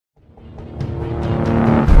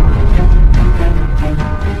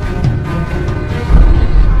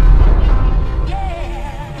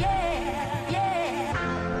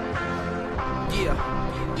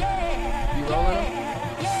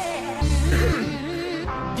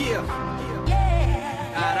Yeah.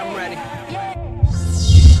 Alright, I'm ready.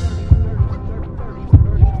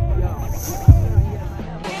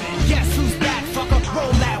 Guess who's back? Fuck up,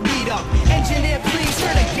 roll that weed up. Engineer, please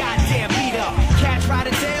turn the goddamn beat up. Catch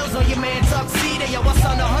riding tails on your man tuxedo. Yo, I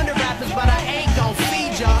son 100 rappers, but I ain't gon'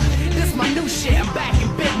 feed ya. This my new shit, I'm back in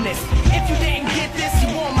business. If you didn't get this, you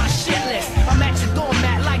on my shit list. I'm at your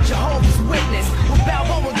doormat like Jehovah's Witness. With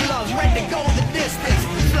Balboa gloves, ready to go the distance.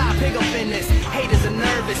 Fly pig up in this, haters are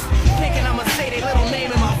nervous, thinking I'ma say their little name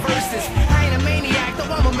in my verses. I ain't a maniac, though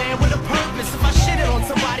I'm a man with a purpose. If I shit it on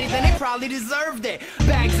somebody, then they probably deserved it.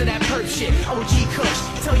 Bags of that perp shit, OG Kush.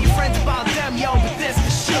 Tell your friends about them, yo, but this the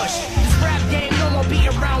shush. This rap game no more beat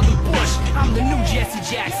around the bush. I'm the new Jesse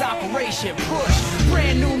Jax, Operation Push.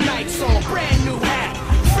 Brand new Nikes on, brand new hat.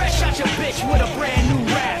 Fresh out your bitch with a brand new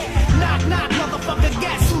rap. Knock, knock, motherfucker,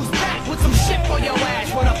 guess who's back? With some shit for your ass,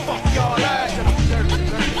 where the fuck y'all at? 30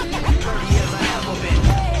 years I ever been.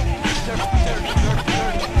 30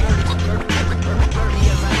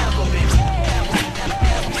 years I ever been.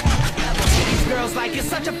 These girls like you're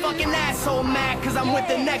such a fucking asshole, mad, cause I'm with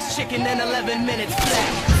the next chicken in 11 minutes flat.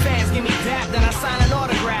 Fans give me dap, then I sign an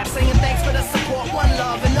autograph, saying thanks for the support, one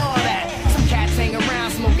love and all that. Some cats hang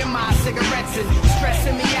around smoking my cigarettes and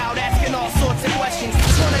stressing me out, asking all sorts of questions.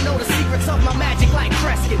 Wanna know the secrets of my magic like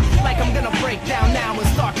Kreskin. Like I'm gonna break down now and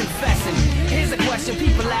start confessing. Here's a question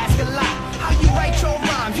people ask a lot: how you write your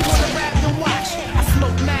rhymes? You wanna rap and watch? I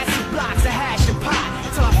smoke massive blocks of hash and pot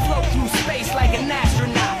till I float through space like an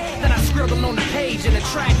astronaut. Then I scribble on the page and the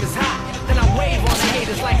track is hot. Then I wave on the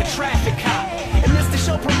haters like a traffic cop. And Mr.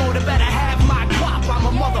 Show Promoter better have my guap. I'm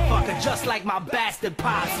a motherfucker just like my bastard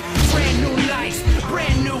pops. Brand new nights,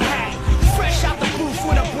 brand new hat. Fresh out the booth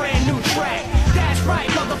with a brand new track. That's right,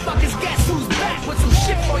 motherfuckers, guess who's back? With some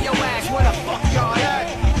shit for your ass, where the fuck y'all at?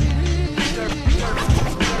 30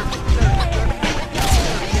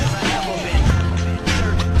 years I ever been.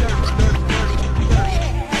 30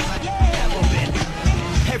 ever been.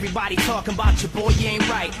 Everybody talking about your boy, you ain't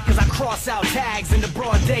right, cause I cross out tags in the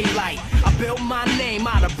broad daylight. I built my name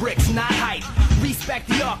out of bricks, not hype. Respect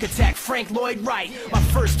the architect, Frank Lloyd Wright. My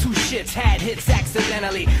first two shits had hits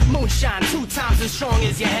accidentally. Moonshine 2 times as strong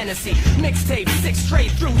as your Hennessy. Mixtape 6 straight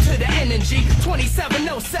through to the energy.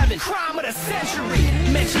 2707, crime of the century.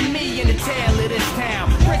 Mention me in the tail of this town.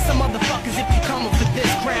 Break some motherfuckers if you coming for this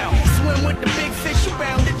crown. Swim with the big fish, you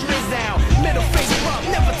bound to drizzle. Middle finger up,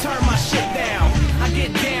 never turn my shit down. I get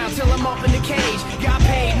down till I'm up in the cage. Got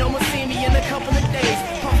paid, no one see me in a couple of days.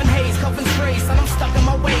 Puffin' haze, cuffin' strays, son, I'm stuck in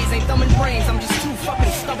my ways. Ain't thumbing brains, I'm just too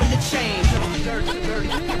fucking stubborn to change. 30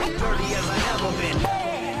 years I ever been.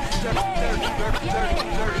 30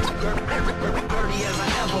 years I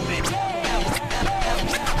ever been.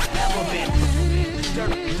 Ever been.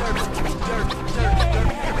 30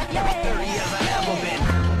 years I ever been.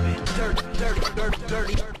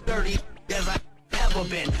 30 years I ever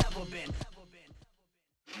been.